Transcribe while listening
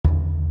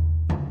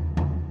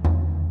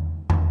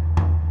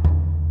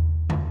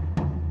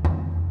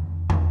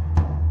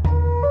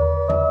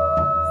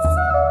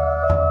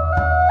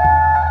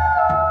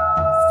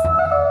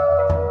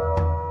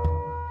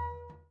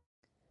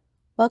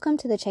Welcome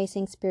to the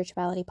Chasing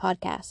Spirituality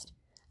podcast.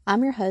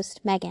 I'm your host,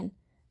 Megan,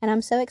 and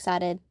I'm so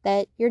excited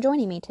that you're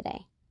joining me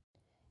today.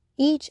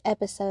 Each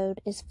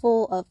episode is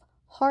full of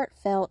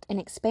heartfelt and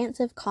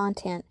expansive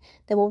content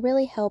that will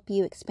really help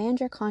you expand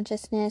your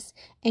consciousness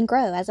and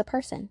grow as a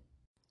person.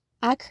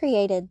 I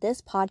created this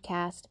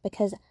podcast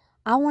because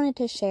I wanted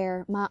to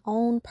share my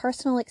own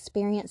personal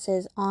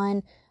experiences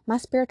on my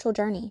spiritual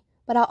journey,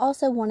 but I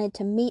also wanted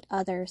to meet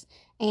others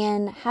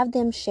and have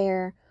them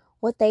share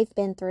what they've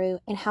been through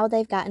and how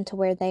they've gotten to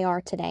where they are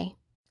today.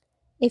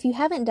 If you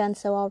haven't done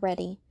so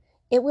already,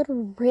 it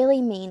would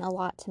really mean a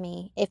lot to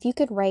me if you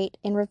could rate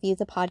and review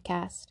the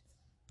podcast.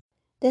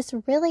 This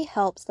really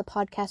helps the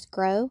podcast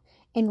grow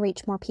and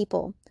reach more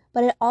people,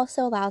 but it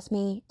also allows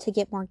me to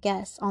get more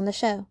guests on the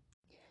show.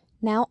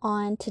 Now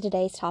on to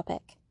today's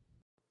topic.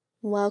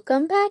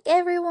 Welcome back,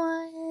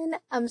 everyone.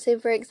 I'm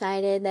super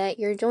excited that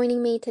you're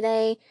joining me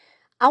today.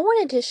 I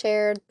wanted to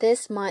share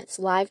this month's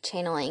live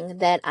channeling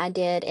that I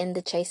did in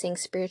the Chasing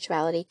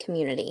Spirituality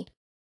community.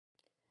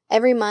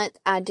 Every month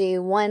I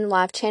do one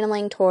live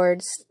channeling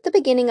towards the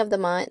beginning of the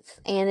month,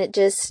 and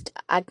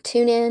I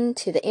tune in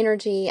to the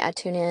energy, I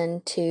tune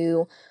in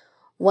to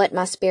what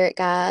my spirit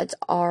guides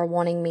are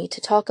wanting me to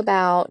talk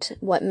about,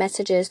 what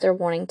messages they're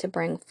wanting to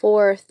bring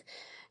forth,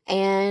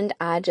 and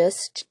I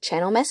just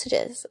channel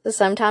messages.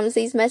 Sometimes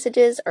these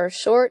messages are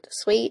short,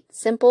 sweet,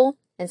 simple,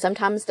 and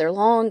sometimes they're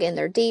long and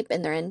they're deep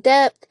and they're in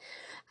depth.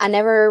 I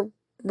never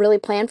really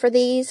plan for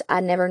these. I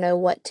never know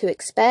what to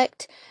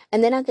expect.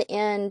 And then at the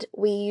end,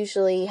 we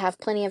usually have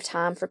plenty of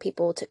time for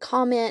people to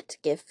comment,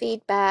 give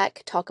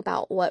feedback, talk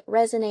about what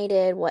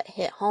resonated, what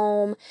hit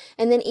home,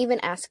 and then even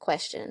ask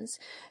questions.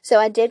 So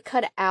I did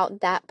cut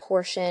out that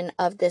portion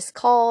of this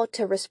call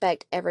to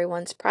respect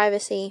everyone's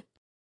privacy.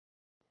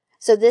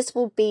 So this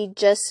will be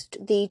just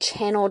the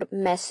channeled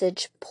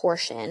message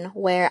portion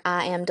where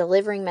I am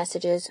delivering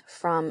messages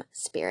from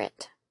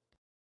spirit.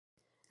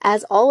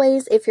 As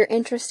always, if you're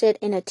interested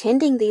in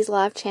attending these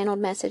live channeled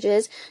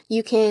messages,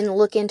 you can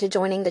look into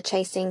joining the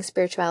Chasing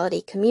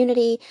Spirituality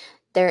community.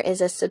 There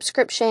is a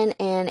subscription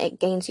and it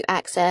gains you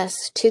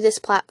access to this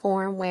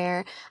platform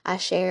where I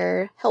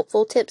share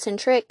helpful tips and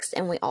tricks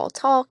and we all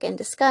talk and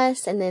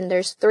discuss. And then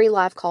there's 3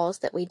 live calls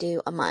that we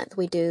do a month.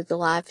 We do the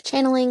live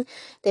channeling,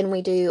 then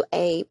we do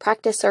a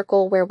practice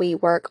circle where we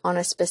work on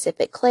a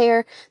specific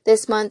clair.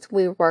 This month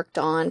we worked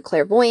on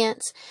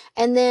clairvoyance,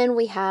 and then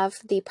we have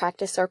the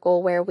practice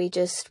circle where we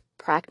just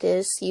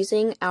practice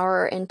using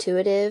our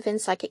intuitive and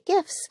psychic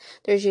gifts.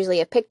 There's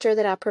usually a picture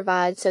that I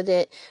provide so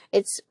that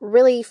it's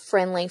really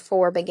friendly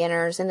for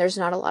beginners and there's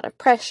not a lot of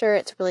pressure.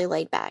 It's really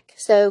laid back.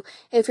 So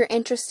if you're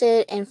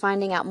interested in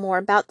finding out more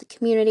about the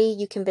community,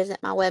 you can visit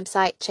my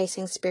website,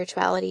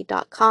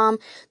 chasingspirituality.com.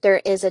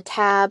 There is a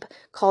tab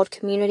called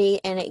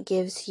Community and it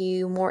gives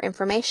you more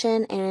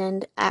information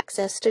and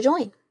access to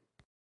join.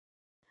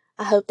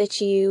 I hope that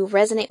you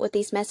resonate with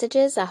these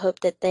messages. I hope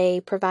that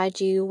they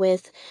provide you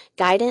with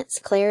guidance,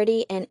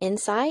 clarity, and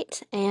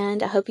insight.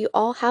 And I hope you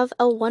all have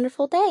a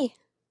wonderful day.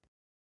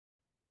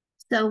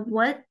 So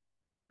what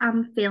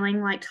I'm feeling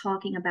like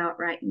talking about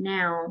right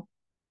now,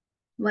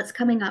 what's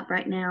coming up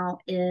right now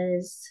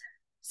is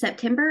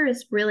September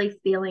is really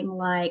feeling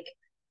like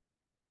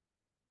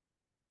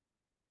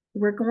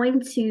we're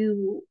going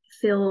to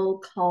feel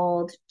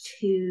called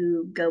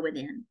to go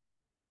within.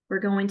 We're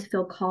going to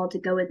feel called to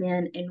go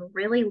within and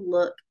really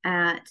look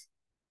at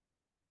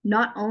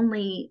not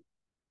only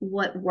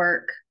what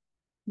work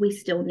we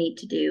still need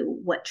to do,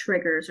 what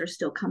triggers are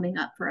still coming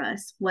up for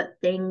us, what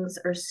things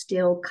are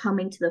still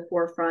coming to the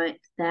forefront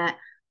that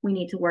we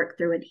need to work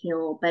through and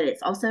heal, but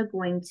it's also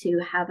going to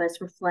have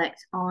us reflect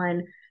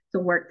on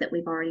the work that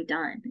we've already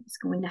done. It's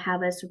going to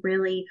have us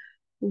really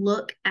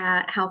look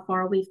at how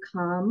far we've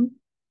come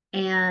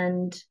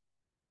and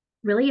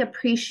really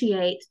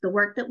appreciate the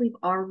work that we've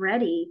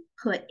already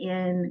put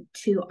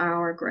into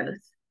our growth,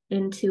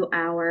 into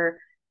our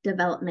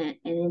development,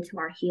 and into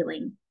our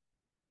healing.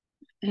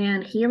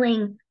 And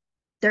healing,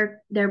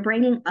 they're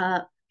bringing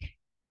up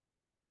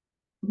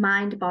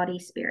mind, body,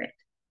 spirit.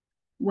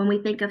 When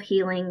we think of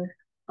healing,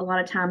 a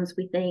lot of times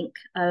we think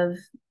of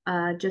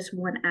just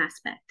one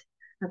aspect.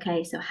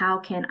 Okay, so how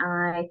can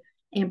I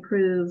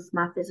improve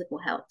my physical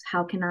health?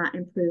 How can I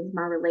improve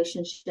my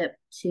relationship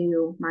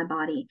to my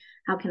body?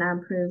 How can I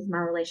improve my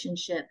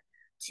relationship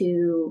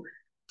to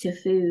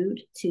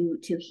food,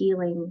 to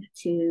healing,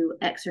 to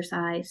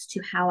exercise,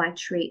 to how I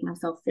treat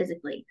myself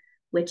physically,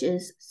 which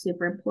is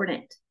super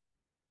important.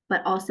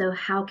 But also,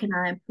 how can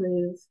I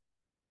improve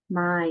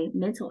my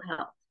mental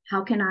health?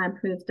 How can I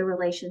improve the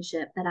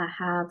relationship that I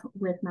have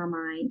with my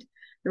mind,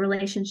 the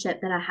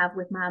relationship that I have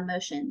with my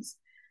emotions?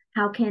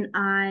 How can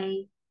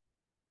I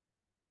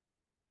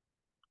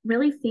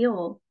really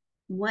feel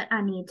what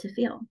I need to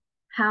feel?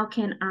 How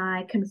can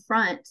I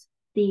confront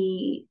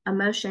the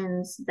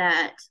emotions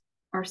that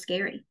are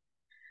scary?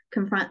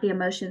 Confront the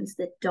emotions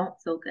that don't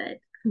feel good.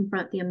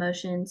 Confront the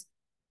emotions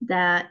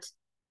that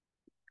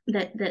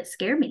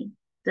scare me.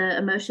 The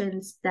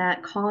emotions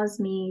that cause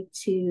me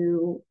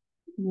to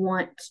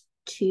want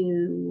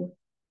to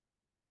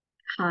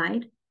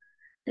hide,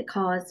 that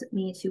cause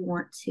me to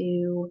want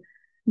to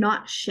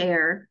not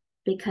share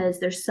because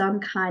there's some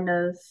kind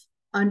of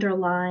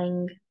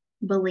underlying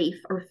belief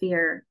or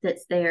fear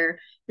that's there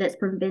that's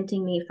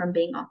preventing me from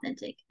being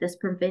authentic, that's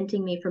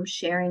preventing me from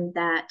sharing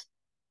that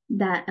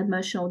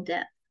emotional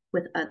depth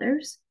with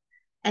others.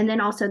 And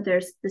then also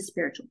there's the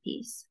spiritual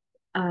piece.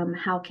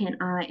 How can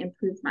I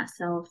improve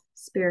myself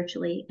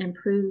spiritually,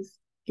 improve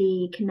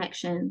the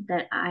connection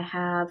that I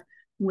have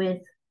with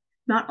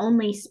not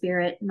only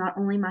spirit, not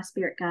only my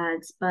spirit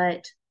guides,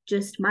 but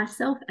just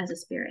myself as a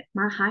spirit,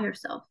 my higher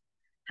self?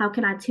 How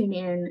can I tune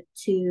in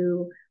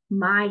to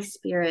my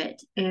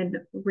spirit and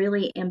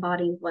really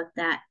embody what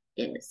that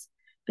is?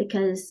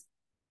 Because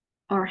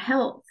our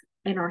health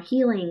and our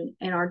healing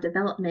and our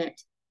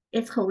development,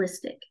 it's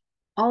holistic.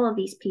 All of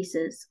these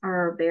pieces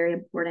are very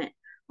important.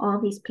 All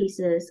of these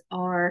pieces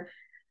are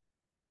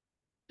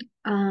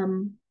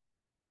um,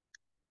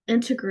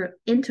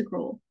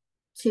 integral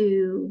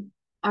to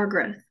our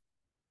growth.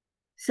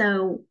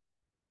 So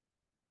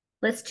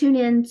let's tune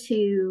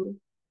into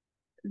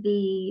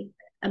the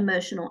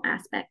emotional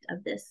aspect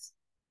of this.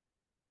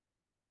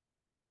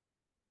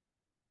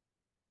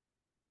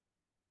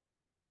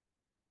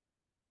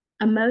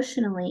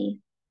 Emotionally,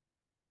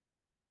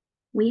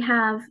 we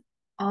have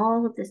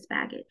all of this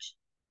baggage.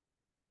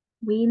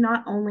 We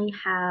not only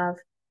have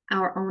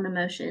our own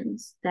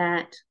emotions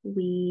that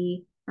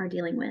we are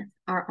dealing with,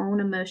 our own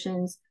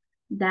emotions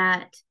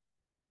that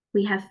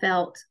we have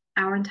felt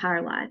our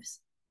entire lives,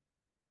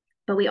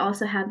 but we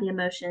also have the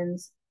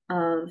emotions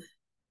of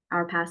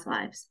our past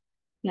lives.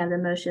 We have the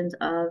emotions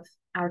of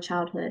our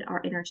childhood,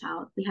 our inner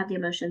child. We have the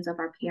emotions of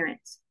our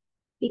parents,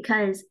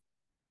 because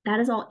that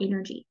is all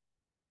energy,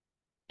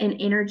 and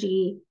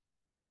energy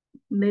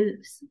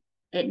moves.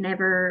 It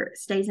never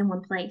stays in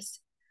one place.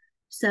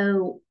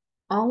 So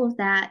all of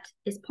that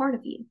is part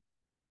of you.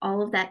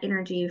 All of that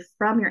energy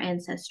from your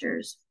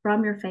ancestors,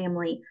 from your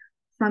family,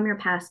 from your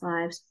past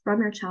lives,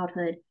 from your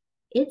childhood,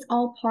 it's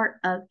all part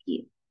of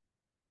you.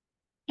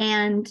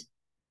 And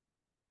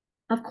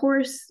of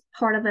course,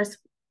 part of us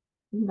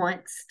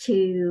wants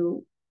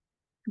to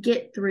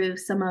get through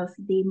some of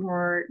the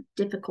more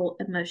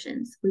difficult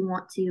emotions. We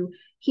want to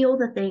heal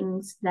the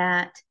things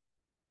that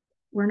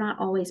we're not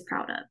always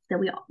proud of, that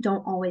we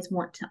don't always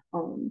want to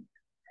own.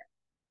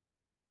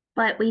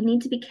 But we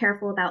need to be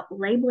careful about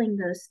labeling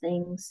those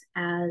things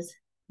as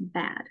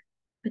bad,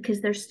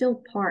 because they're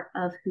still part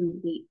of who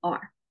we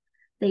are.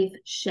 They've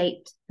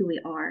shaped who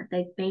we are.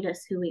 They've made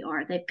us who we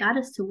are. They've got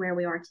us to where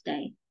we are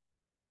today,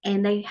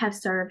 and they have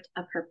served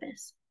a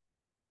purpose.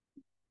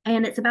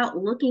 And it's about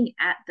looking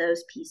at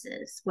those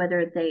pieces,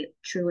 whether they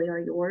truly are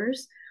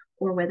yours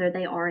or whether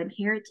they are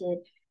inherited,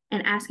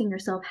 and asking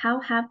yourself,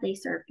 how have they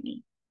served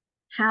me?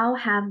 How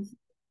have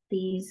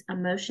these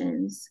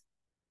emotions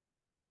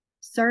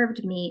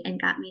served me and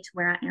got me to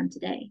where I am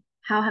today?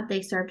 How have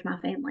they served my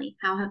family?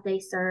 How have they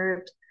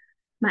served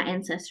my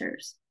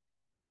ancestors?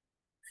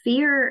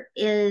 Fear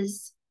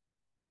is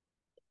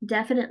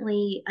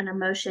definitely an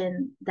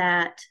emotion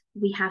that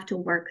we have to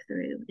work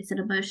through. It's an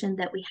emotion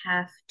that we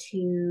have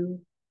to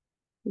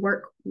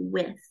work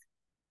with.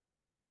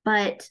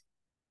 But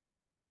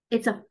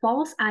it's a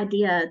false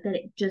idea that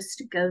it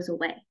just goes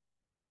away.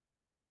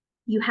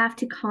 You have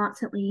to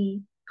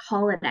constantly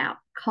call it out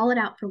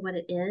for what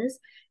it is,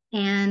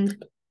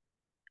 and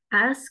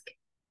ask,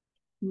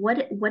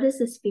 what is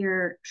this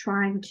fear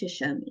trying to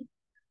show me?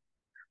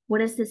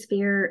 What is this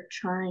fear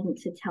trying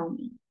to tell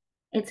me?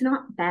 It's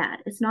not bad.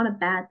 It's not a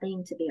bad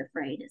thing to be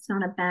afraid. It's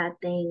not a bad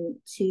thing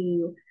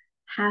to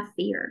have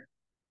fear.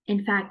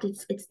 In fact,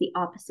 it's the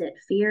opposite.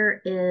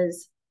 Fear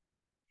is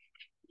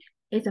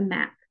a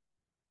map.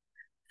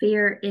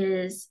 Fear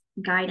is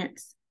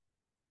guidance.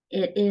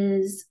 It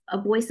is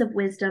a voice of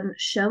wisdom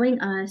showing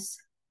us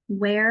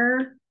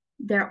where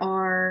there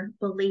are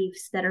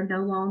beliefs that are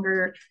no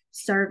longer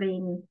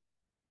serving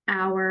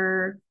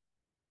our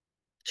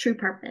true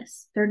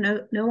purpose. They're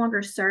no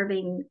longer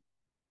serving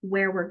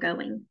where we're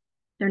going.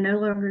 They're no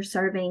longer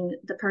serving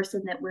the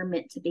person that we're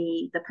meant to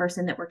be, the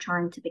person that we're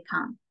trying to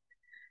become.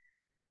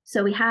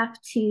 So we have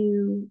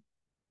to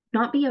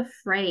not be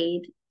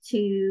afraid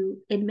to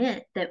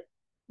admit that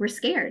we're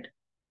scared.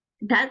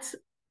 That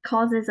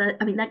causes us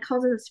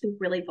to be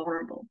really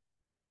vulnerable.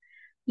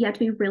 You have to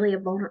be really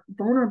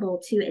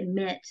vulnerable to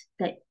admit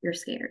that you're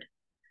scared.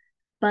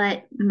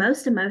 But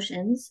most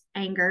emotions,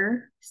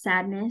 anger,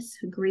 sadness,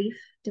 grief,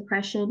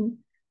 depression,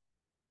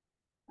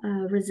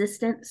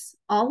 resistance,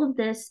 all of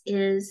this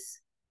is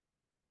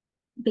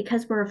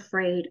because we're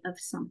afraid of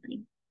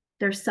something.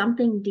 There's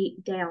something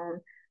deep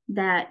down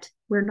that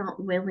we're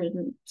not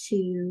willing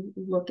to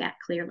look at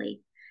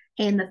clearly.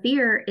 And the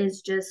fear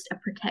is just a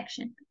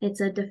protection. It's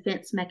a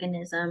defense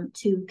mechanism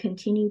to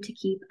continue to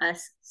keep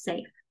us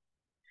safe.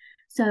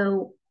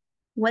 So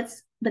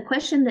what's the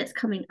question that's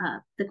coming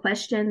up? The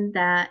question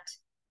that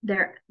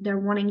they're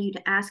wanting you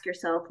to ask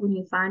yourself when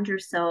you find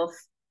yourself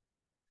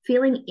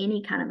feeling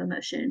any kind of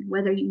emotion,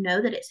 whether you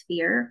know that it's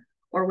fear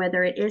or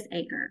whether it is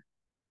anger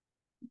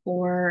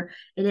or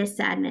it is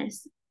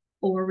sadness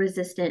or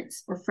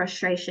resistance or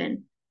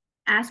frustration,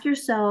 ask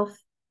yourself,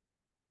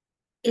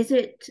 Is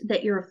it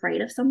that you're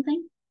afraid of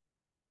something?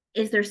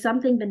 Is there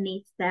something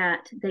beneath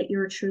that that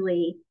you're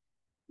truly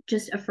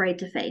just afraid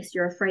to face?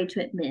 You're afraid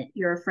to admit,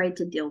 you're afraid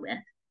to deal with.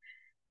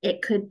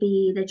 It could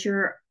be that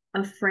you're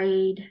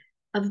afraid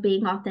of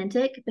being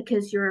authentic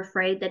because you're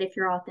afraid that if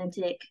you're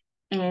authentic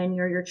and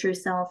you're your true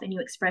self and you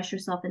express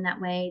yourself in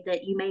that way,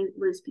 that you may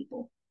lose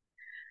people.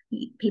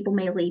 People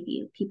may leave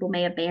you, people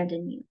may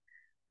abandon you.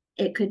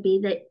 It could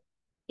be that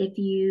if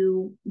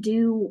you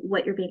do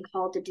what you're being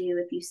called to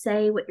do, if you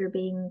say what you're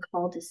being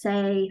called to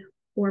say,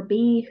 or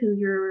be who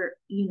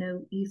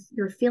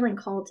you're feeling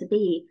called to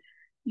be,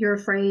 you're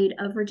afraid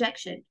of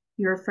rejection.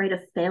 You're afraid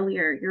of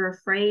failure. You're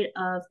afraid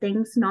of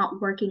things not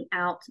working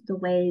out the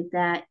way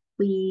that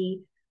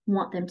we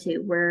want them to.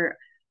 We're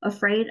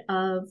afraid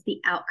of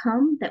the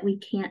outcome that we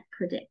can't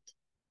predict.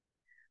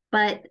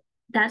 But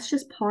that's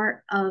just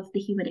part of the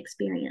human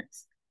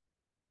experience.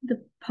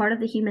 The part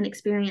of the human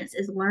experience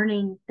is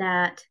learning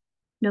that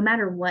no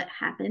matter what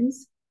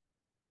happens,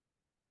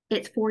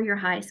 it's for your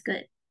highest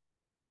good.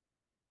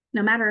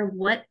 No matter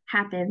what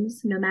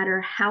happens, no matter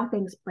how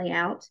things play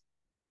out,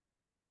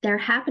 they're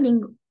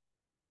happening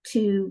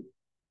to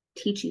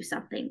teach you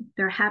something.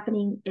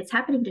 It's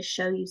happening to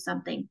show you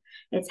something.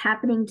 It's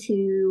happening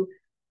to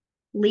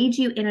lead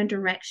you in a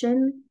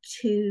direction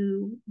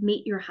to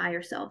meet your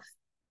higher self.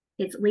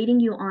 It's leading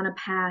you on a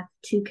path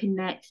to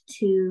connect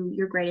to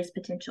your greatest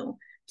potential,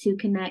 to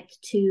connect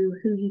to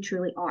who you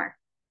truly are.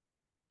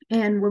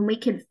 And when we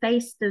can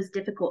face those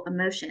difficult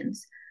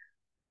emotions,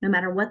 no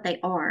matter what they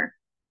are,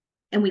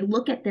 and we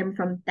look at them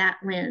from that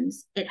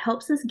lens, it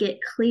helps us get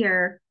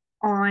clear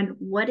on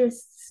what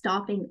is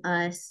stopping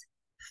us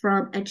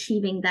from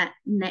achieving that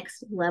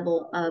next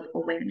level of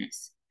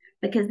awareness.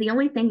 Because the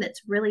only thing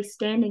that's really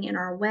standing in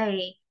our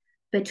way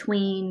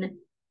between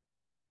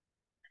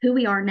who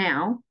we are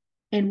now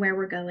and where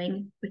we're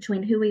going,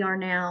 between who we are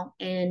now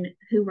and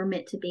who we're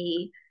meant to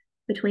be,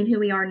 between who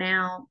we are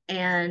now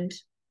and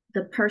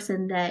the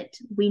person that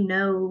we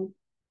know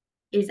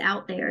is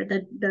out there,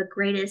 the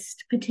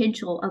greatest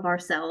potential of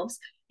ourselves.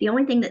 The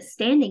only thing that's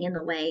standing in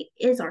the way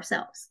is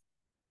ourselves.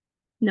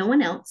 No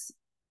one else.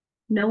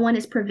 No one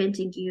is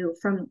preventing you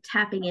from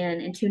tapping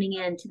in and tuning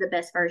in to the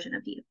best version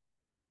of you.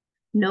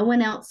 No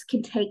one else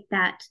can take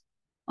that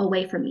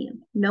away from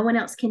you. No one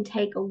else can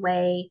take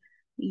away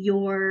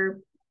your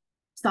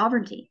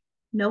sovereignty.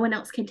 No one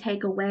else can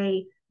take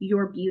away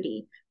your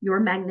beauty, your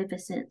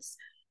magnificence,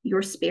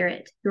 your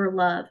spirit, your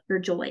love, your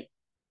joy.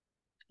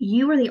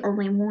 You are the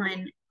only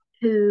one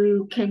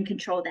who can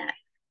control that.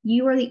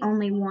 You are the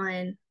only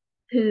one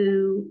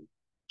who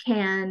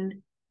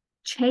can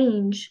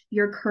change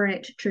your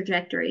current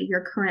trajectory,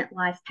 your current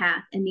life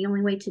path. And the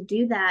only way to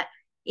do that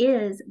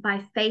is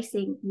by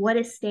facing what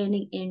is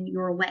standing in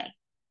your way.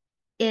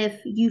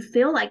 If you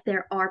feel like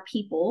there are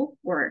people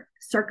or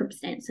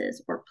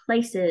circumstances or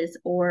places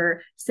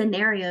or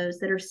scenarios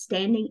that are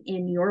standing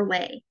in your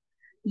way,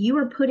 you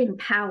are putting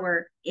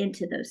power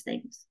into those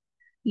things.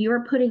 You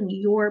are putting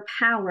your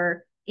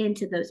power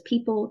into those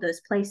people,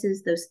 those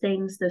places, those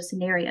things, those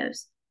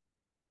scenarios.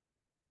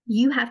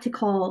 You have to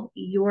call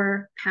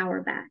your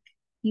power back.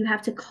 You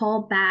have to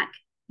call back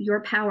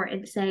your power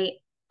and say,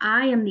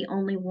 I am the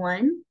only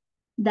one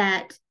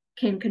that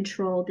can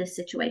control this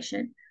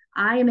situation.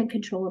 I am in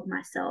control of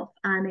myself.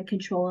 I'm in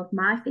control of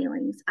my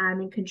feelings.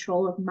 I'm in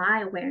control of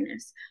my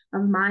awareness,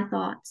 of my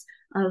thoughts,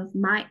 of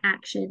my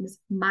actions,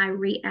 my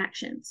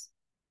reactions.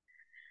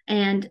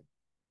 And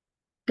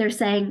they're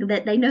saying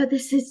that they know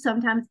this is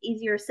sometimes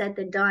easier said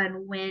than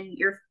done when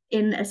you're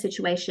in a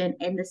situation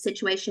and the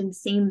situation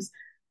seems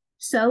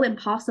so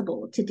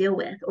impossible to deal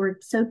with, or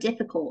so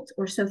difficult,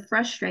 or so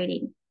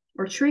frustrating,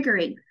 or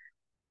triggering.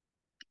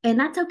 And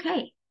that's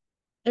okay.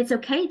 It's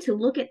okay to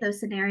look at those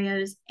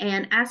scenarios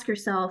and ask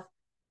yourself,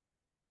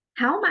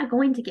 how am I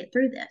going to get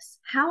through this?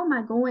 How am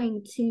I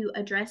going to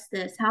address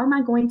this? How am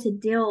I going to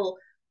deal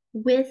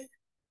with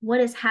what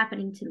is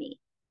happening to me?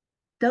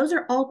 Those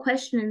are all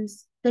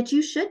questions that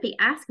you should be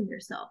asking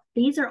yourself.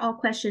 These are all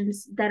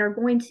questions that are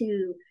going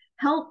to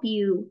help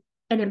you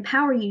and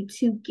empower you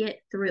to get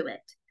through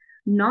it,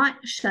 not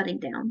shutting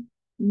down,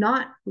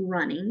 not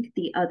running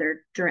the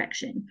other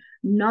direction,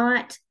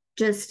 not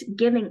just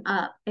giving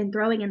up and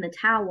throwing in the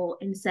towel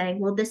and saying,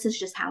 well, this is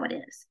just how it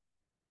is.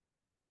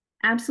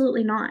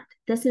 Absolutely not.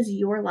 This is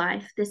your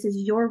life. This is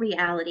your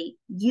reality.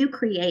 You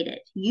create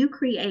it. You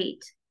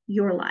create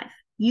your life.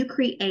 You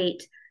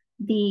create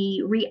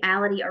the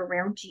reality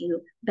around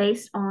you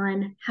based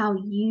on how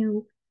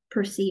you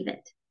perceive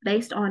it,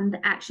 based on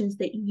the actions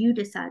that you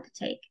decide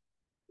to take.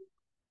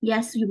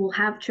 Yes, you will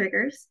have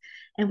triggers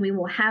and we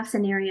will have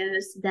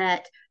scenarios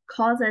that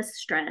cause us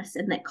stress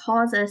and that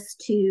cause us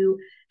to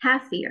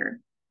have fear.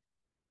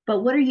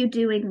 But what are you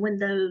doing when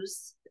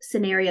those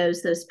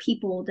scenarios, those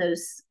people,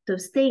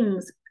 those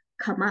things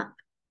come up?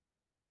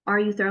 Are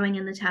you throwing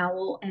in the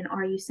towel and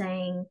are you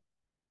saying,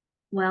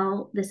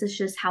 well, this is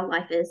just how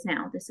life is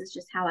now. This is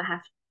just how I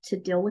have to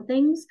deal with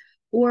things?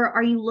 Or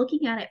are you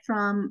looking at it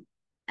from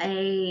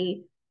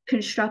a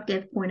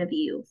constructive point of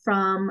view,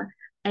 from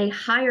a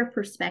higher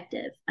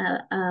perspective,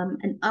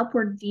 an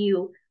upward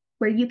view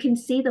where you can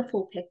see the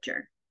full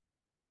picture.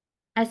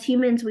 As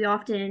humans, we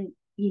often,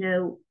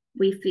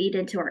 we feed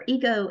into our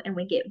ego and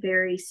we get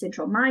very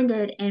central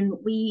minded, and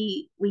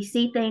we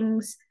see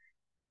things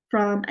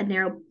from a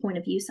narrow point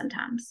of view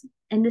sometimes.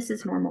 And this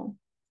is normal.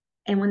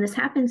 And when this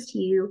happens to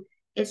you,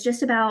 it's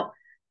just about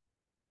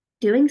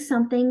doing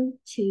something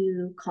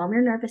to calm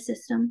your nervous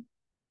system,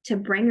 to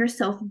bring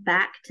yourself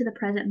back to the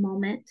present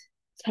moment.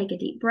 Take a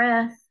deep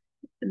breath,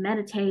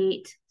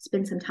 meditate,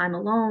 spend some time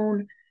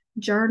alone,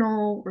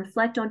 journal,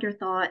 reflect on your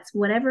thoughts,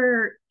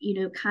 whatever,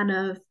 kind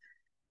of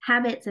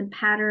habits and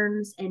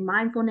patterns and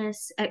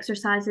mindfulness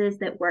exercises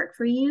that work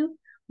for you.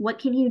 What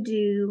can you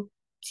do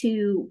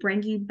to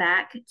bring you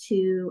back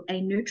to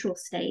a neutral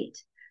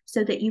state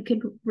so that you can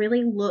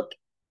really look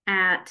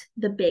at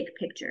the big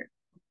picture?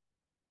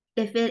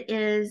 If it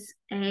is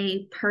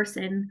a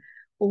person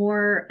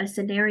or a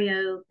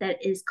scenario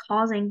that is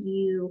causing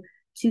you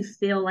to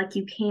feel like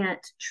you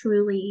can't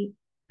truly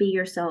be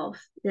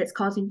yourself, that's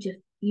causing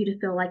you to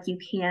feel like you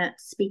can't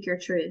speak your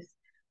truth,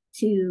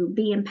 to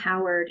be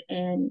empowered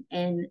and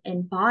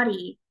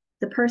embody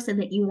the person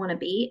that you want to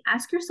be,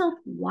 ask yourself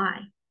why.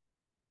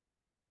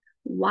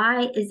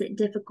 Why is it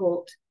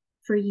difficult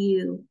for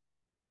you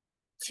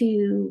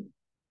to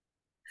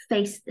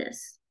face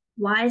this?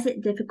 Why is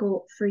it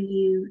difficult for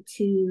you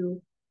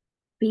to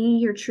be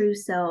your true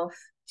self,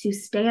 to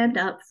stand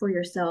up for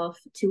yourself,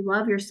 to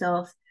love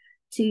yourself,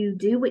 to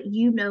do what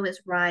you know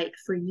is right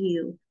for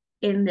you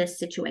in this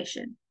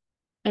situation?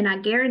 And I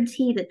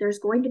guarantee that there's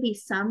going to be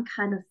some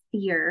kind of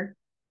fear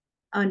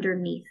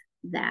underneath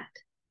that.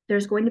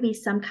 There's going to be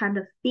some kind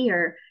of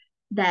fear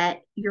that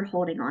you're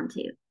holding on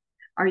to.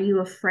 Are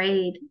you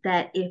afraid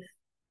that if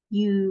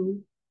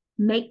you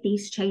make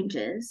these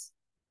changes,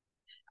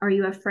 are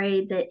you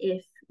afraid that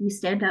if you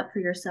stand up for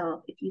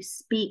yourself, if you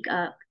speak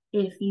up,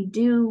 if you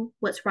do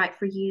what's right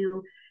for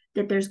you,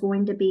 that there's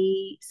going to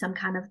be some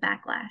kind of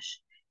backlash?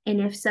 And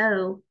if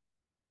so,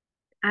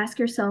 ask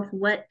yourself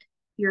what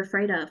you're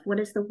afraid of. What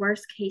is the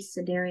worst case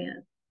scenario?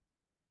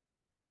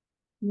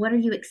 What are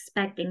you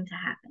expecting to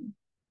happen?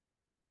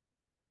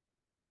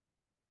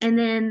 And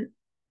then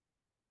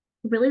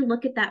really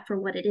look at that for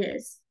what it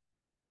is.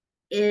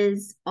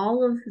 Is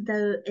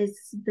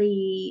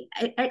the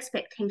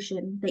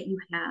expectation that you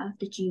have,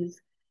 that you've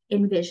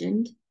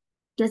envisioned,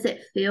 does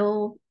it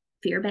feel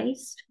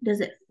fear-based? Does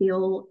it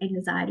feel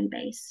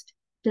anxiety-based?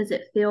 Does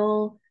it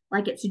feel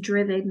like it's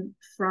driven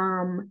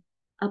from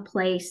a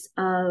place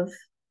of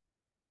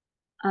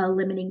a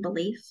limiting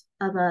belief,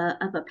 of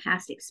a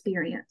past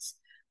experience,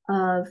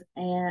 of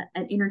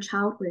an inner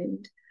child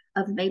wound,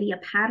 of maybe a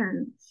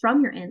pattern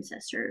from your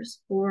ancestors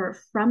or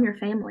from your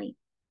family?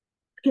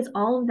 Because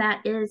all of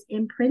that is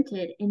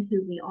imprinted in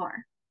who we are.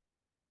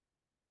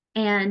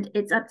 And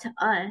it's up to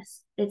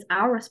us, it's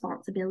our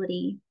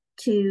responsibility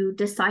to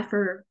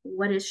decipher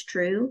what is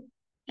true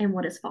and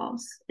what is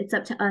false. It's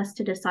up to us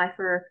to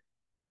decipher,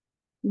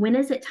 when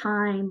is it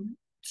time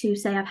to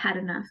say I've had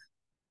enough?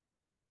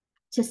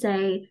 To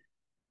say,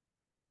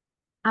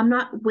 I'm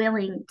not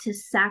willing to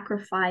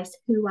sacrifice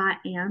who I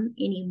am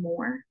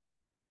anymore.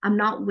 I'm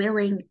not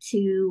willing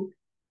to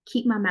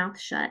keep my mouth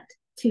shut,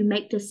 to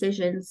make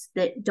decisions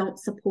that don't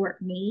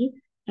support me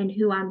and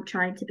who I'm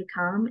trying to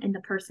become and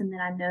the person that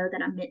I know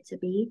that I'm meant to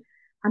be.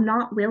 I'm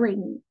not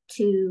willing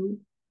to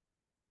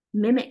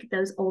mimic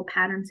those old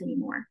patterns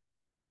anymore.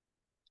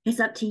 It's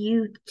up to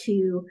you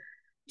to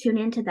tune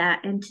into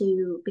that and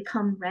to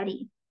become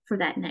ready for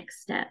that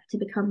next step, to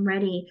become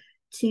ready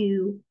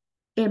to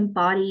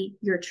embody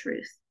your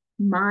truth,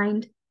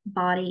 mind,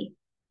 body,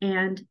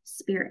 and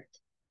spirit.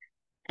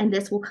 And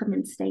this will come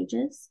in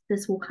stages.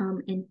 This will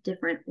come in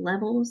different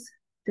levels.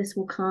 This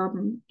will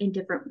come in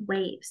different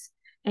waves.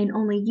 And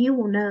only you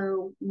will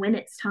know when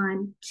it's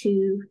time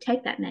to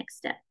take that next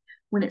step,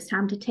 when it's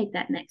time to take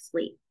that next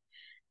leap.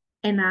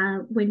 And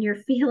when you're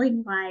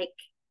feeling like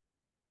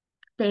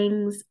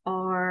things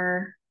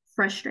are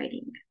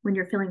frustrating, when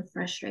you're feeling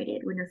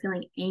frustrated, when you're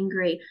feeling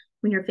angry,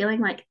 when you're feeling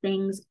like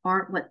things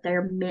aren't what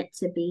they're meant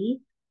to be,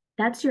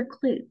 that's your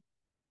clue.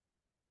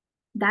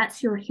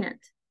 That's your hint.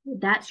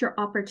 That's your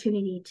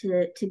opportunity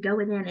to go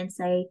within and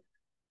say,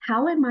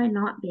 how am I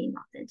not being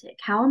authentic?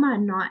 How am I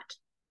not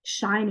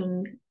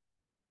shining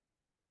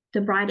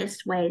the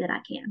brightest way that I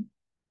can?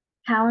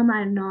 How am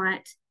I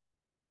not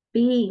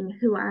being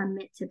who I'm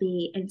meant to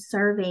be and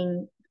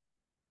serving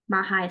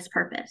my highest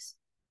purpose?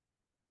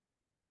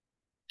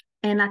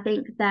 And I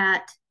think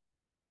that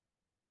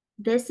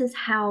this is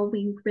how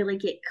we really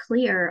get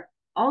clear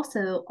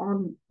also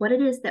on what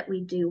it is that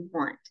we do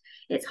want.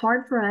 It's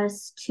hard for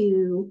us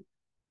to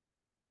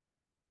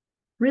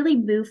really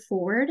move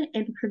forward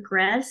and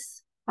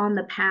progress on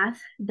the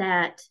path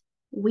that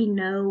we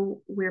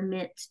know we're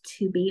meant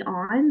to be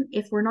on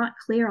if we're not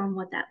clear on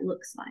what that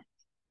looks like.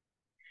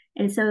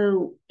 And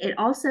so it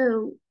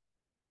also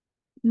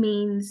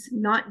means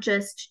not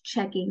just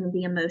checking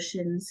the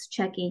emotions,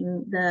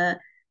 checking the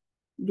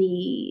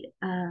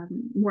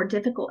more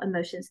difficult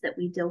emotions that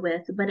we deal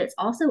with, but it's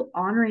also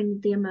honoring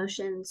the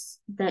emotions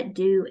that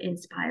do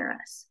inspire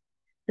us,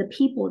 the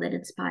people that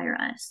inspire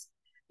us,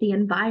 the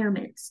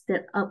environments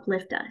that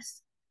uplift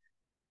us.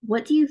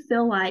 What do you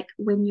feel like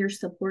when you're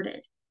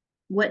supported?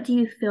 What do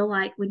you feel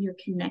like when you're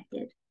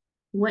connected?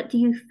 What do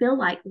you feel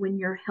like when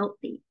you're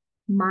healthy,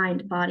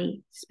 mind,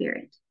 body,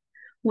 spirit?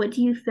 What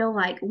do you feel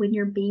like when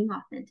you're being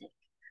authentic?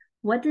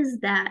 What does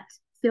that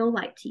feel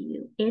like to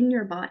you in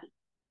your body?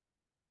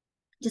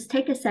 Just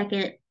take a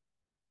second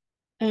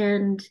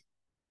and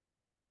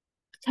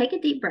take a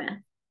deep breath.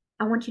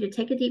 I want you to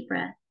take a deep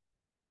breath.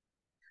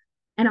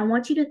 And I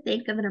want you to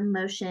think of an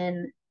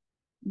emotion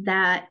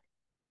that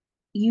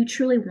you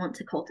truly want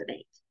to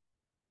cultivate,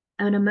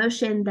 an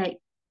emotion that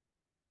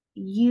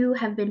you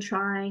have been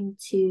trying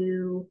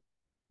to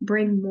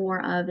bring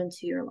more of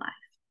into your life.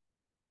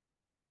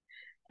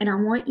 And I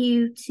want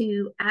you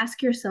to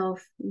ask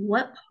yourself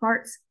what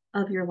parts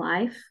of your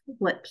life,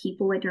 what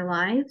people in your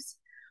lives,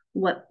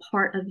 what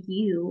part of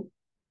you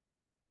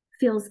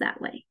feels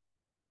that way.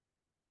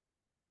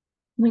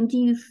 When do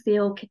you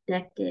feel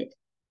connected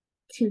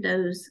to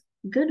those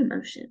good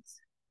emotions,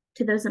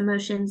 to those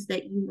emotions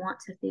that you want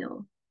to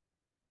feel?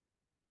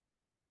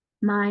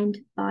 Mind,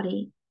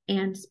 body,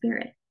 and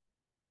spirit.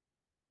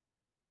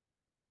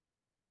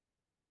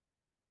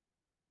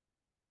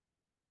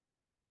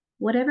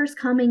 Whatever's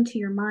coming to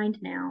your mind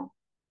now,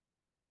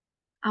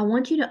 I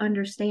want you to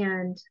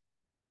understand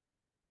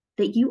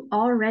that you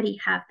already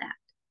have that.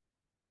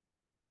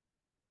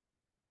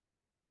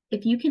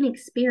 If you can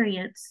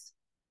experience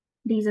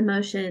these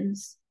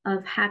emotions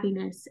of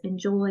happiness and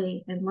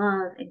joy and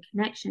love and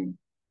connection,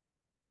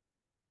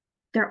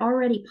 they're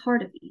already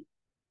part of you.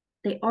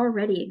 They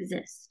already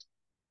exist.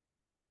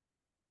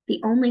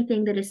 The only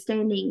thing that is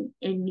standing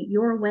in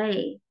your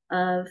way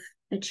of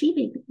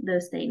achieving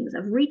those things,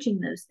 of reaching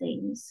those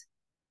things,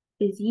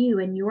 is you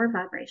and your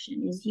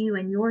vibration, is you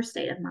and your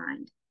state of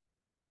mind.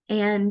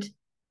 And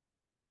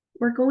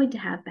we're going to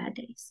have bad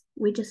days.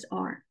 We just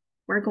are.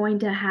 We're going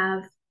to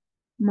have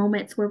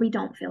moments where we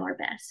don't feel our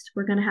best.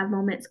 We're going to have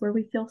moments where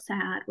we feel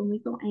sad, when we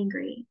feel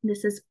angry.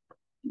 This is,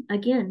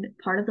 again,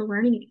 part of the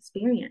learning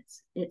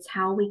experience. It's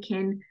how we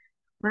can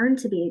learn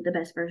to be the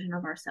best version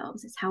of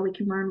ourselves. It's how we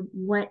can learn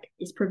what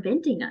is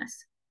preventing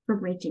us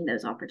from reaching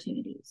those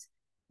opportunities.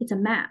 It's a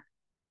map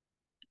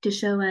to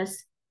show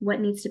us what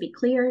needs to be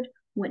cleared,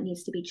 what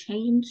needs to be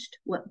changed,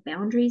 what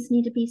boundaries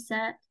need to be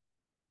set.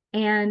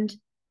 And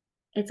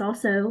it's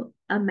also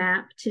a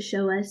map to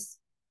show us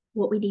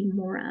what we need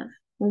more of,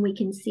 when we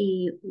can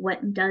see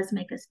what does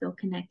make us feel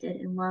connected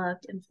and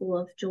loved and full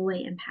of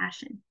joy and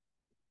passion.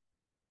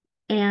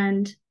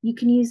 And you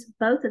can use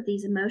both of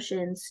these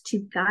emotions to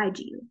guide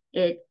you.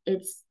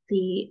 It's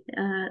the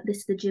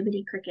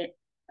Jiminy Cricket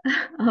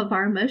of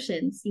our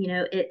emotions. You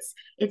know, it's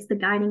the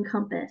guiding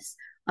compass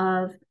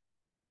of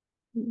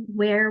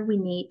where we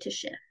need to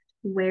shift,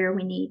 where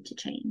we need to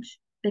change,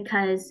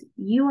 because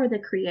you are the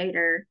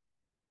creator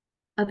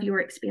of your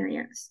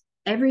experience.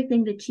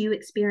 Everything that you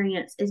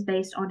experience is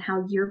based on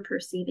how you're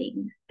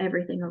perceiving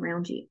everything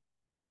around you.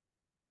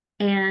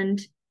 And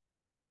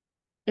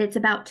it's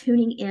about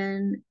tuning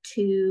in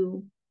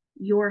to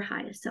your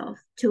highest self,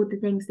 to the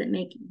things that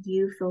make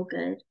you feel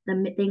good,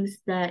 the things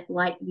that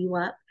light you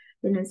up,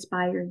 that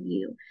inspire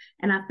you.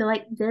 And I feel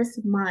like this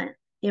month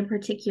in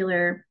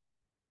particular,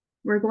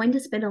 we're going to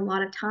spend a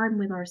lot of time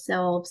with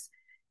ourselves,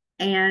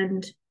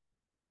 and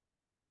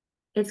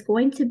it's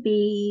going to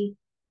be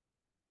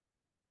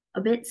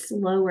a bit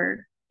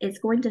slower. It's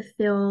going to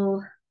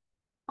feel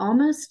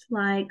almost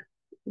like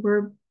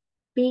we're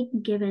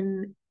being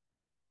given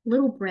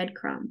little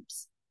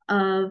breadcrumbs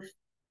of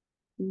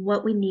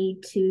what we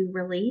need to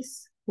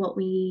release, what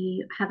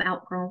we have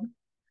outgrown,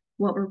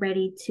 what we're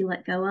ready to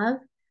let go of.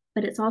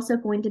 But it's also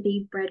going to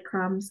be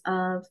breadcrumbs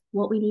of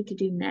what we need to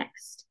do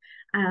next.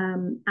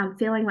 I'm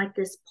feeling like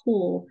this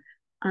pull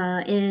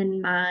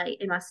in my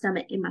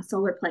stomach, in my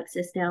solar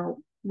plexus now,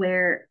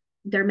 where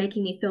they're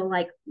making me feel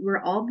like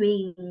we're all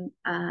being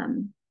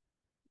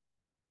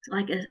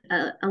like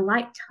a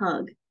light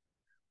tug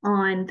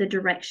on the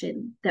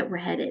direction that we're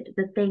headed,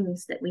 the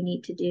things that we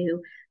need to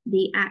do,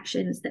 the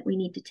actions that we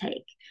need to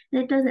take.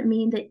 And it doesn't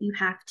mean that you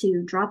have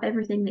to drop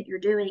everything that you're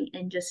doing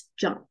and just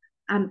jump.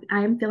 I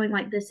am feeling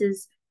like this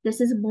is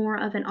more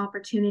of an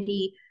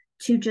opportunity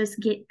to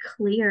just get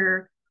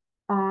clear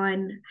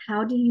on,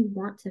 how do you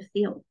want to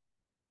feel?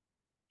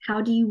 How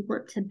do you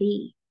want to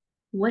be?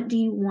 What do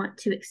you want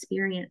to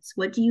experience?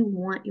 What do you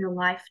want your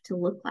life to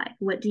look like?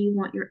 What do you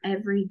want your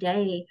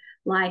everyday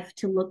life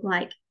to look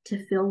like,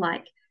 to feel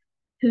like?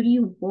 Who do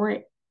you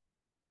want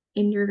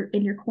in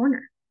your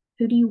corner?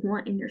 Who do you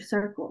want in your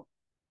circle?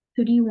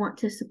 Who do you want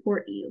to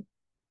support you?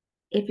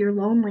 If you're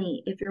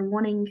lonely, if you're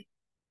wanting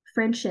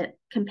friendship,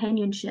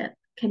 companionship,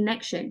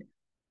 connection,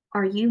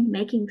 are you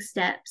making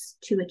steps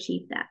to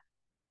achieve that?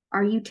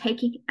 Are you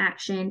taking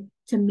action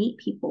to meet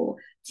people,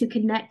 to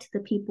connect to the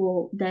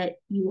people that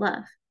you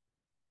love?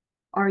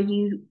 Are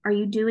you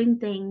doing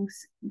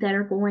things that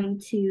are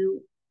going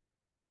to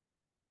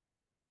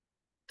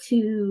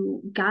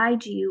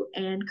guide you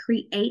and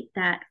create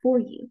that for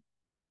you?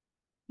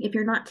 If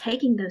you're not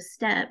taking those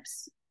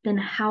steps, then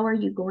how are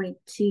you going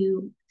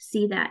to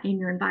see that in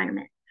your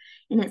environment?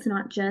 And it's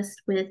not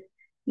just with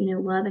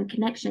love and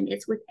connection.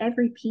 It's with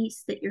every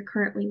piece that you're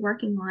currently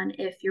working on.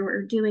 If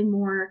you're doing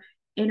more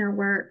inner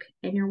work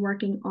and you're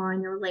working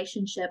on your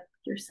relationship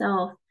with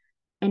yourself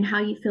and how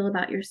you feel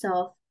about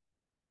yourself,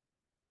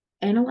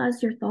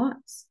 analyze your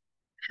thoughts.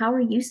 How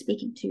are you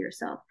speaking to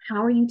yourself?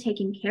 How are you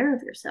taking care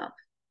of yourself?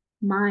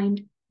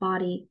 Mind,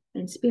 body,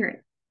 and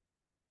spirit.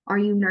 Are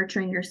you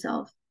nurturing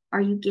yourself?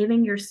 Are you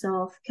giving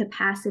yourself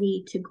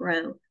capacity to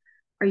grow?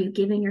 Are you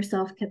giving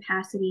yourself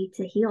capacity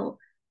to heal?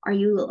 Are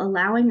you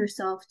allowing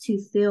yourself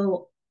to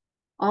feel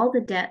all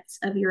the depths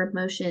of your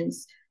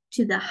emotions,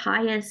 to the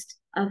highest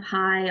of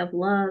high of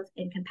love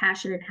and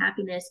compassion and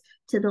happiness,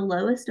 to the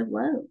lowest of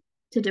low,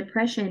 to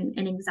depression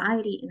and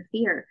anxiety and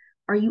fear?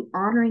 Are you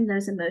honoring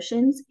those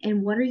emotions?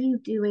 And what are you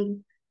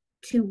doing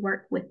to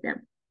work with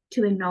them,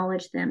 to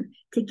acknowledge them,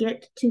 to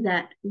get to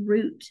that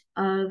root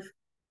of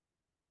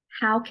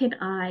how can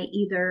I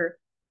either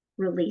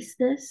release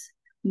this,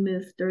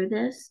 move through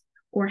this,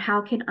 or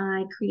how can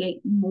I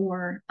create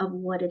more of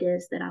what it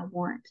is that I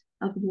want,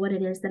 of what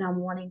it is that I'm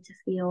wanting to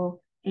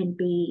feel and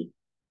be?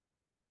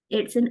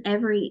 It's in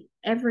every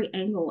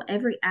angle,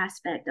 every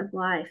aspect of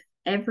life,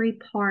 every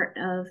part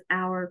of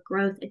our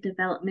growth and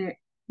development,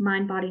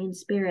 mind, body, and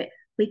spirit.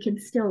 We can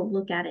still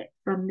look at it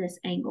from this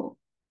angle.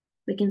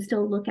 We can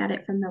still look at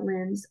it from the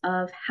lens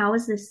of how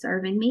is this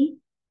serving me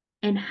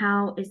and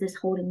how is this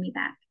holding me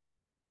back?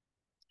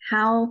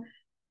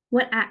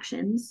 What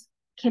actions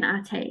can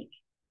I take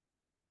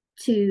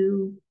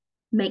to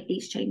make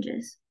these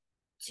changes,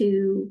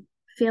 to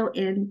fill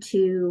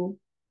into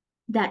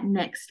that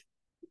next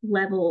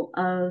level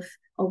of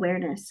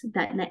awareness,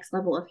 that next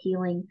level of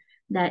healing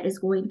that is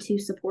going to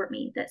support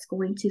me, that's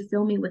going to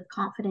fill me with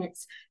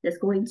confidence, that's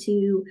going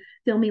to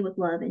fill me with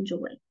love and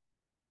joy.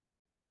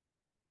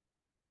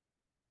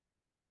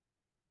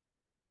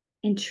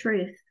 In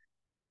truth,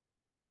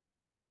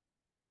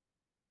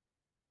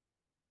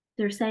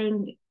 they're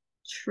saying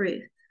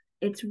truth.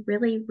 It's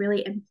really,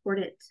 really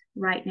important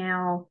right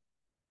now,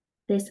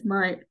 this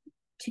month,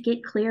 to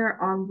get clear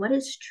on what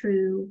is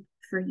true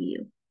for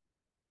you.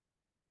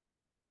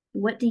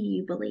 What do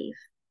you believe?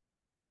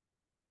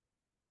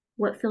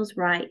 What feels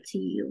right to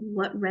you?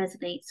 What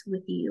resonates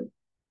with you?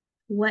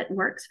 What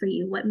works for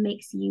you? What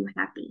makes you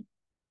happy?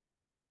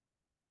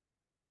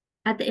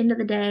 At the end of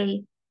the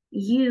day,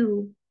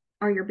 you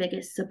are your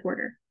biggest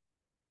supporter.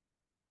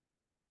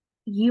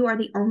 You are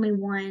the only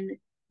one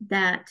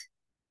that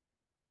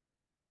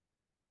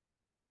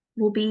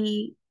will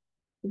be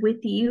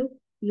with you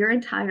your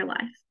entire life.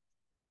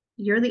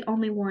 You're the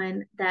only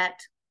one that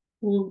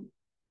will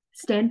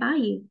stand by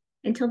you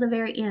until the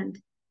very end.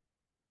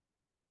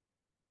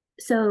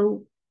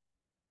 So,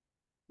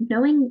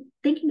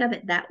 thinking of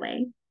it that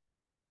way,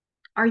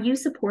 are you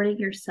supporting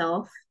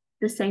yourself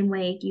the same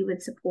way you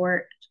would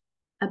support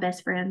a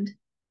best friend,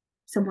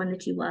 someone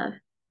that you love?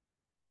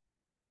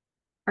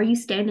 Are you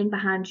standing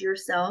behind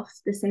yourself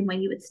the same way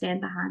you would stand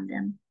behind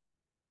them?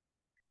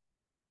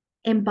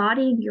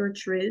 Embodying your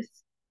truth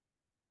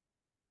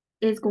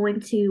is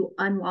going to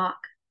unlock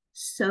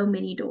so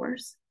many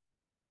doors.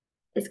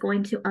 It's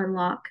going to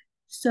unlock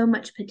so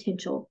much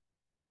potential.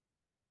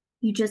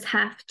 You just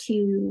have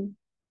to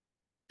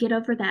get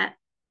over that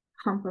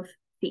hump of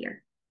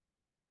fear.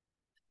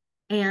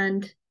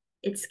 And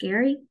it's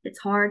scary. It's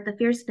hard. The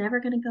fear's never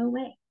going to go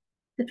away.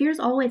 The fear's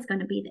always going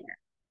to be there.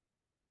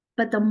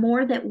 But the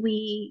more that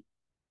we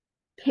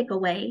pick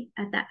away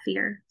at that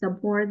fear, the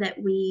more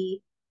that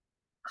we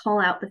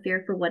call out the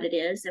fear for what it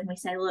is, and we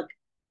say, look,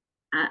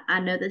 I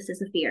know this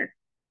is a fear.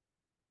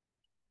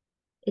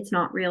 It's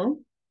not real.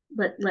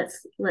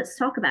 Let's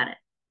talk about it.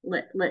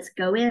 Let's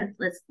go in.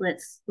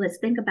 Let's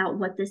think about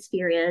what this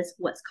fear is,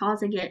 what's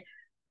causing it,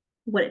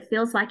 what it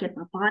feels like in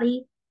my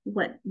body,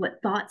 what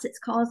thoughts it's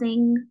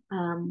causing,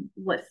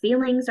 what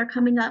feelings are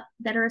coming up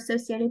that are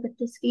associated with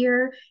this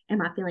fear.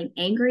 Am I feeling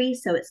angry,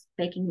 so it's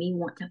making me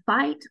want to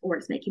fight, or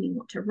it's making me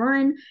want to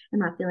run?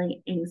 Am I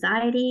feeling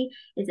anxiety?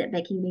 Is it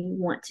making me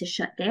want to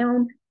shut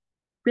down?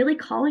 Really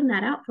calling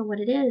that out for what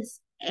it is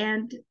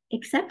and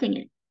accepting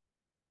it.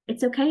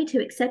 It's okay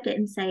to accept it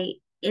and say,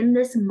 in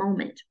this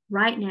moment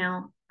right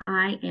now,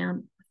 I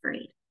am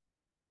afraid,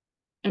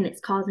 and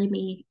it's causing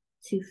me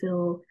to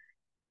feel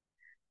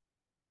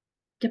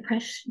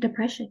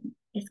depression.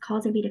 It's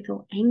causing me to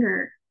feel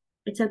anger.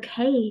 It's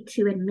okay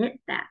to admit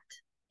that.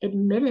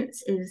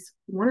 Admittance is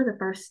one of the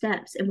first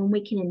steps. And when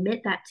we can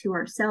admit that to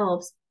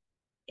ourselves,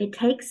 it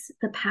takes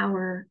the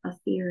power of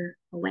fear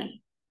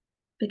away,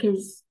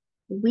 because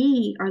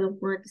we are the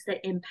ones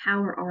that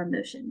empower our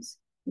emotions.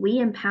 We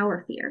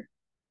empower fear.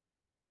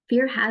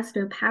 Fear has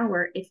no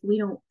power if we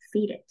don't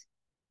feed it,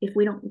 if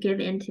we don't give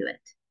into it.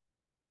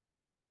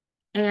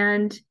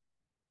 And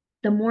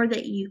the more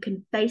that you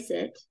can face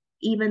it,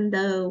 even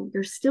though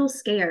you're still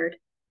scared,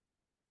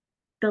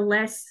 the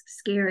less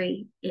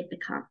scary it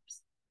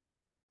becomes.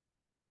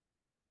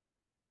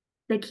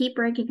 They keep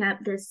bringing up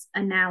this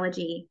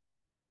analogy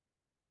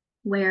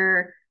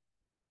where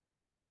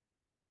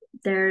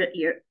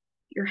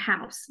your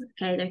house,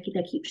 okay,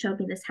 they keep showing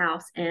me this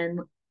house, and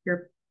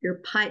your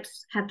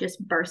pipes have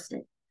just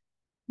bursted.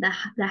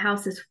 The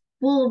house is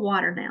full of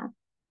water now.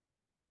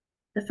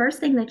 The first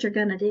thing that you're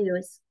going to do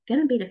is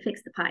going to be to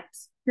fix the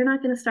pipes. You're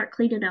not going to start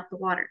cleaning out the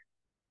water.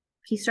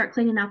 If you start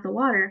cleaning out the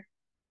water,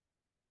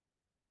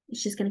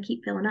 it's just going to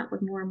keep filling up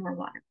with more and more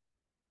water.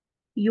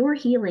 Your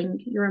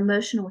healing, your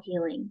emotional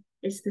healing,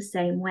 is the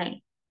same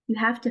way. You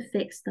have to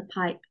fix the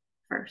pipe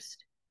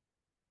first.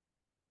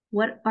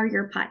 What are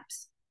your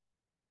pipes?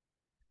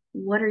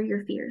 What are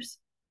your fears?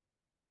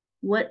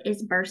 What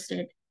is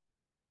bursted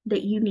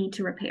that you need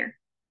to repair?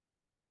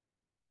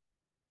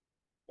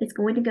 It's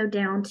going to boil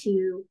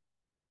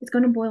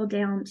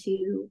down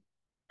to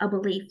a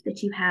belief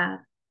that you have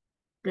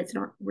that's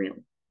not real,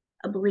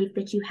 a belief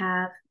that you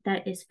have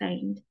that is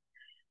feigned.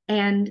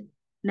 And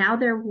now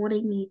they're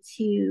wanting me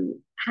to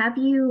have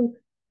you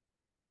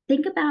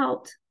think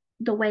about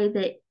the way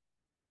that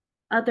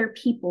other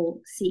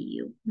people see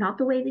you, not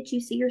the way that you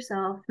see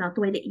yourself, not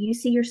the way that you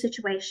see your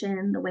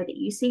situation, the way that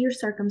you see your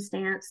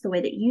circumstance, the way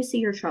that you see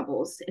your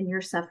troubles and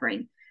your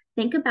suffering.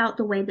 Think about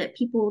the way that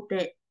people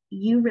that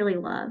you really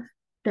love,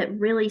 that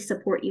really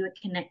support you and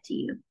connect to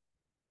you.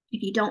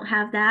 If you don't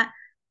have that,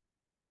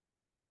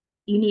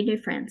 you need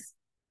new friends.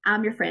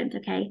 I'm your friend,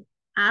 okay?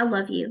 I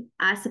love you.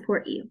 I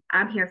support you.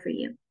 I'm here for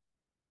you.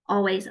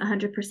 Always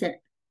 100%.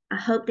 I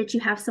hope that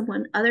you have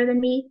someone other than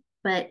me,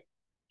 but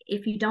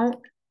if you don't,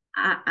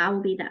 I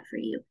will be that for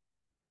you.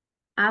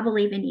 I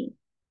believe in you.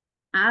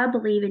 I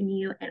believe in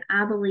you, and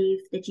I believe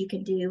that you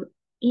can do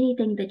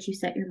anything that you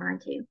set your mind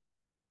to.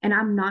 And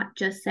I'm not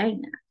just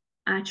saying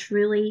that. I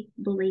truly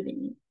believe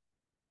in you.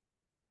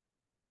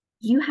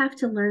 You have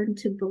to learn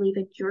to believe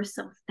in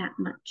yourself that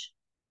much.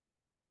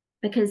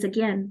 Because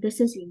again,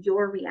 this is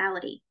your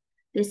reality.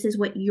 This is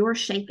what you're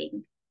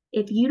shaping.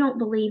 If you don't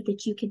believe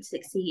that you can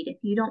succeed, if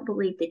you don't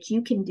believe that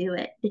you can do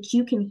it, that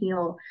you can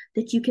heal,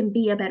 that you can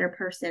be a better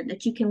person,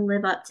 that you can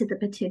live up to the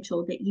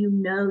potential that you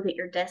know that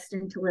you're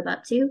destined to live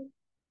up to,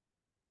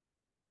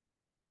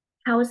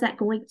 how is that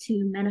going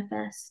to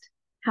manifest?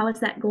 How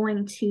is that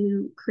going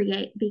to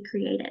be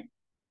created?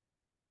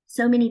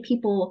 So many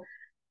people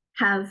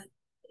have,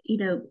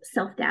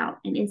 self-doubt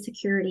and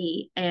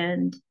insecurity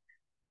and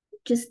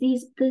just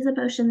these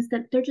emotions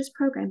that they're just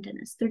programmed in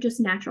us. They're just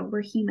natural.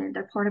 We're human.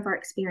 They're part of our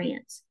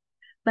experience.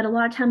 But a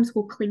lot of times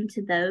we'll cling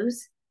to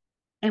those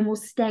and we'll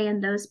stay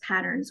in those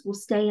patterns. We'll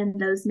stay in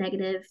those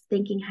negative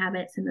thinking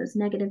habits and those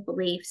negative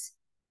beliefs.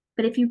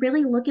 But if you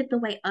really look at the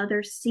way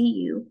others see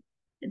you,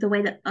 the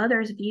way that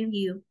others view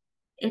you,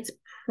 it's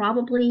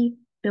probably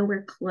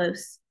nowhere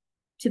close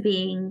to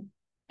being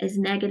as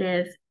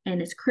negative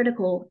and as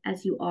critical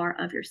as you are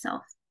of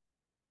yourself.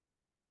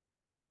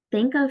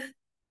 Think of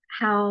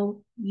how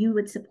you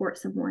would support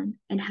someone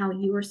and how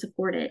you are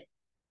supported,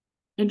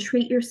 and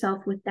treat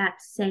yourself with that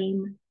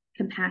same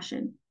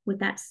compassion,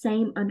 with that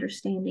same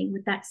understanding,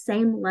 with that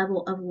same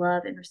level of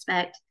love and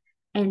respect.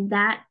 And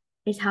that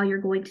is how you're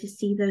going to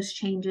see those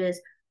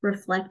changes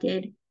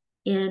reflected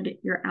in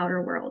your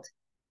outer world.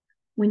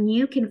 When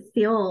you can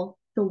feel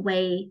the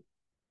way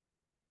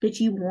that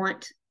you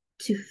want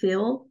to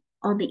feel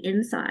on the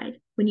inside,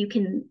 when you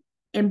can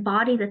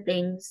embody the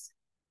things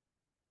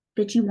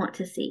that you want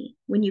to see,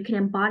 when you can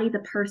embody the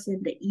person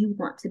that you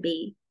want to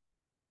be,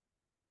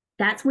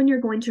 that's when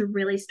you're going to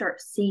really start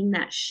seeing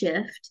that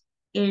shift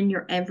in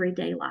your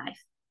everyday life,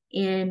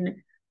 in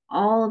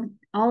all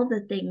of the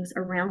things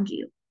around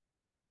you.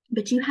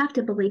 But you have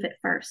to believe it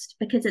first,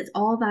 because it's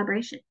all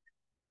vibration.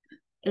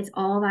 It's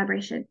all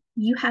vibration.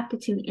 You have to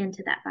tune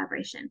into that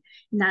vibration.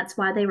 And that's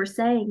why they were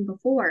saying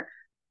before,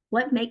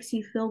 what makes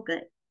you feel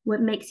good?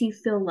 What makes you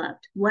feel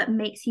loved? What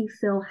makes you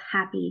feel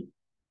happy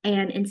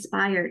and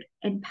inspired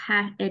and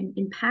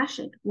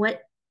impassioned?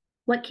 What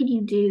can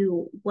you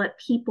do? What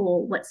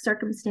people, what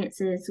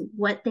circumstances,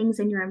 what things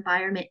in your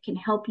environment can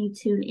help you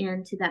tune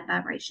into that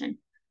vibration,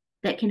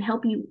 that can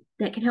help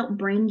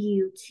bring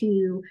you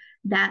to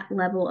that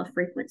level of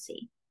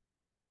frequency?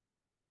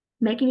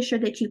 Making sure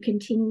that you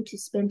continue to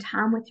spend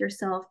time with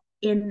yourself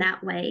in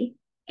that way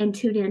and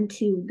tune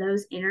into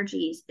those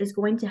energies is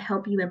going to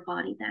help you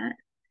embody that.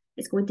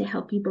 It's going to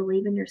help you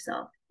believe in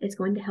yourself. It's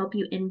going to help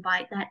you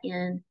invite that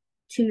in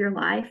to your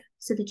life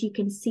so that you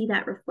can see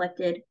that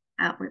reflected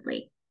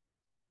outwardly.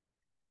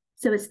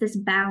 So it's this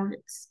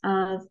balance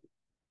of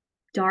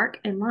dark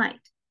and light,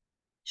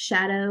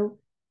 shadow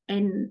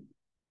and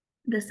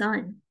the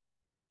sun.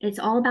 It's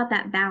all about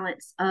that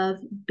balance of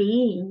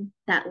being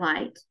that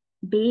light,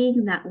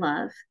 being that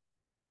love,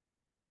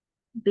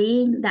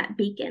 being that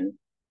beacon,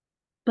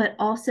 but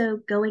also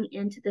going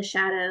into the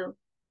shadow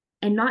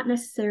and not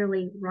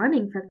necessarily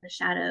running from the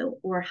shadow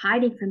or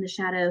hiding from the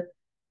shadow,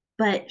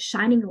 but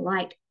shining a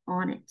light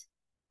on it,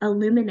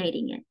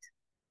 illuminating it,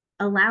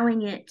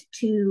 allowing it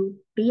to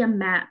be a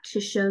map to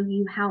show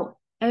you how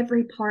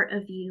every part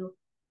of you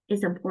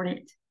is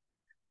important.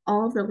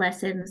 All of the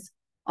lessons,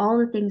 all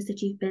the things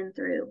that you've been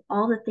through,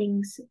 all the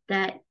things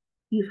that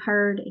you've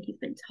heard and you've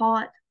been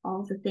taught,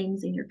 all the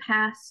things in your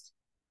past,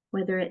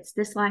 whether it's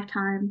this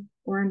lifetime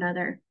or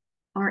another,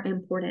 are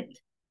important.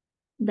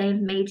 They've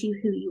made you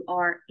who you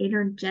are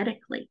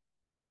energetically.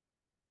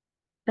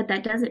 But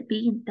that doesn't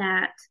mean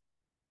that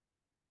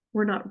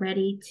We're not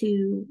ready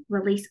to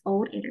release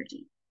old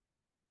energy.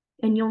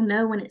 And you'll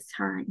know when it's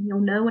time.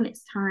 You'll know when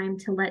it's time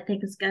to let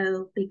things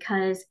go,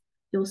 because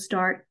you'll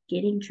start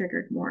getting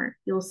triggered more.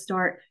 You'll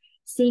start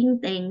seeing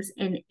things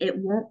and it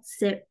won't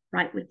sit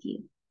right with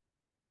you.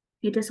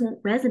 It just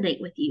won't resonate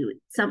with you.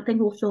 Something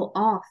will feel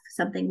off.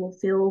 Something will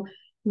feel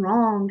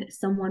wrong.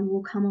 Someone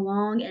will come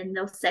along and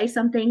they'll say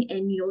something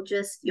and you'll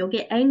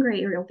get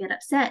angry or you'll get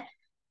upset.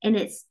 And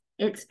it's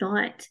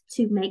not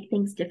to make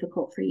things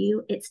difficult for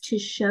you. It's to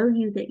show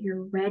you that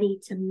you're ready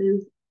to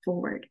move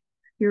forward.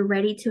 You're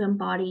ready to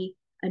embody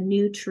a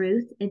new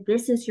truth. And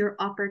this is your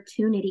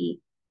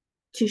opportunity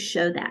to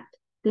show that.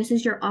 This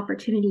is your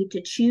opportunity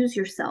to choose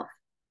yourself.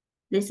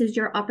 This is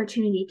your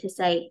opportunity to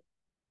say,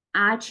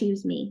 I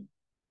choose me.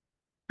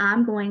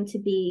 I'm going to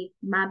be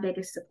my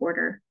biggest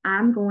supporter.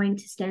 I'm going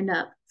to stand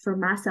up for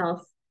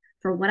myself,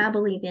 for what I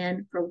believe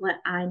in, for what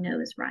I know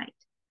is right.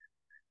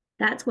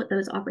 That's what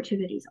those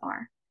opportunities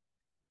are.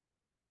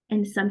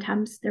 And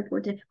sometimes they're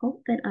more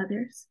difficult than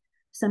others.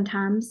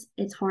 Sometimes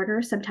it's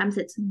harder. Sometimes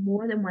it's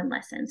more than one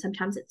lesson.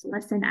 Sometimes it's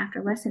lesson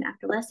after lesson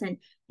after lesson.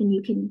 And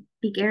you can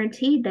be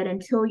guaranteed that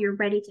until you're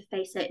ready to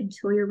face it,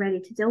 until you're ready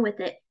to deal with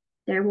it,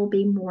 there will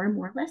be more and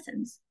more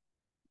lessons.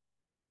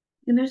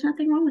 And there's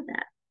nothing wrong with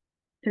that.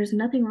 There's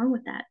nothing wrong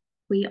with that.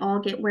 We all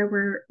get where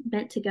we're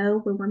meant to go,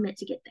 where we're meant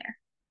to get there.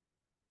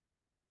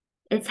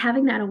 It's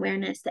having that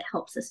awareness that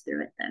helps us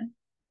through it, though.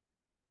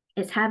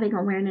 It's having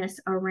awareness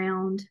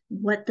around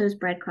what those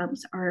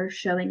breadcrumbs are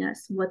showing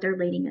us, what they're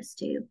leading us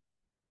to.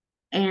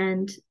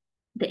 And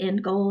the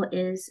end goal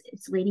is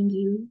it's leading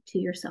you to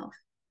yourself.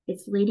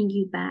 It's leading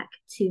you back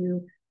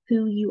to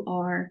who you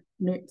are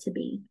meant to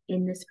be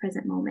in this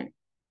present moment.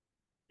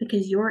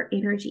 Because your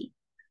energy,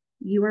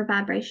 your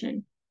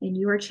vibration, and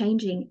you are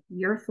changing,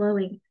 you're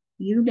flowing.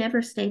 You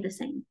never stay the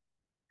same.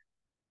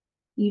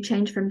 You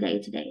change from day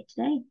to day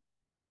to day.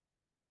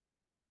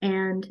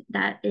 And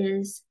that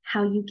is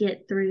how you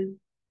get through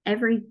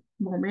every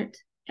moment,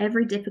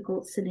 every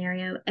difficult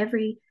scenario,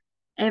 every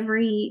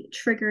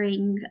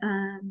triggering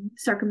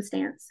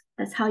circumstance.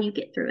 That's how you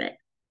get through it.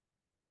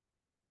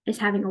 Is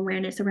having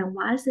awareness around,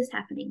 why is this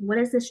happening? What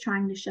is this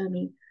trying to show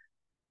me?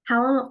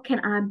 How can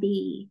I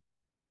be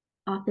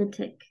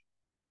authentic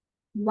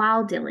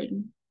while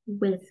dealing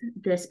with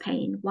this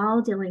pain,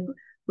 while dealing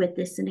with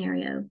this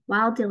scenario,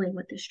 while dealing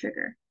with this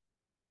trigger?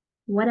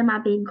 What am I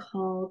being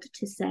called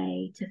to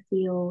say, to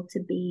feel, to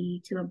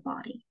be, to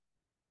embody?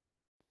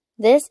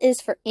 This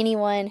is for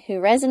anyone who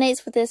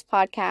resonates with this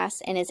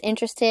podcast and is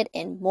interested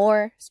in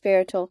more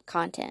spiritual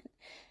content.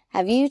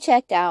 Have you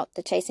checked out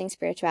the Chasing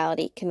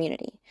Spirituality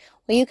community?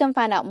 Well, you can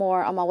find out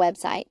more on my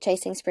website,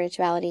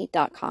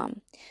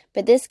 chasingspirituality.com.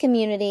 But this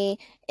community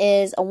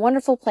is a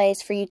wonderful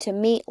place for you to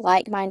meet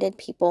like-minded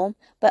people,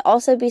 but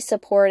also be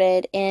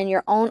supported in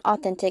your own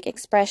authentic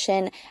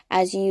expression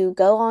as you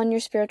go on your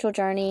spiritual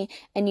journey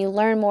and you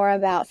learn more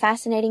about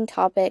fascinating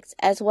topics,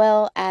 as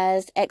well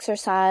as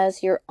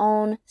exercise your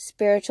own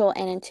spiritual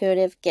and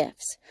intuitive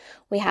gifts.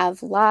 We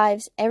have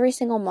lives every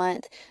single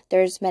month.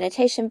 There's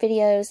meditation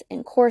videos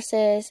and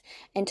courses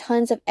and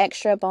tons of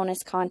extra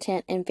bonus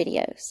content and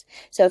videos.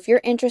 So if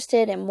you're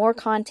interested in more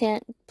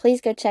content, please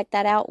go check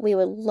that out. We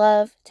would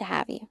love to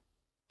have you.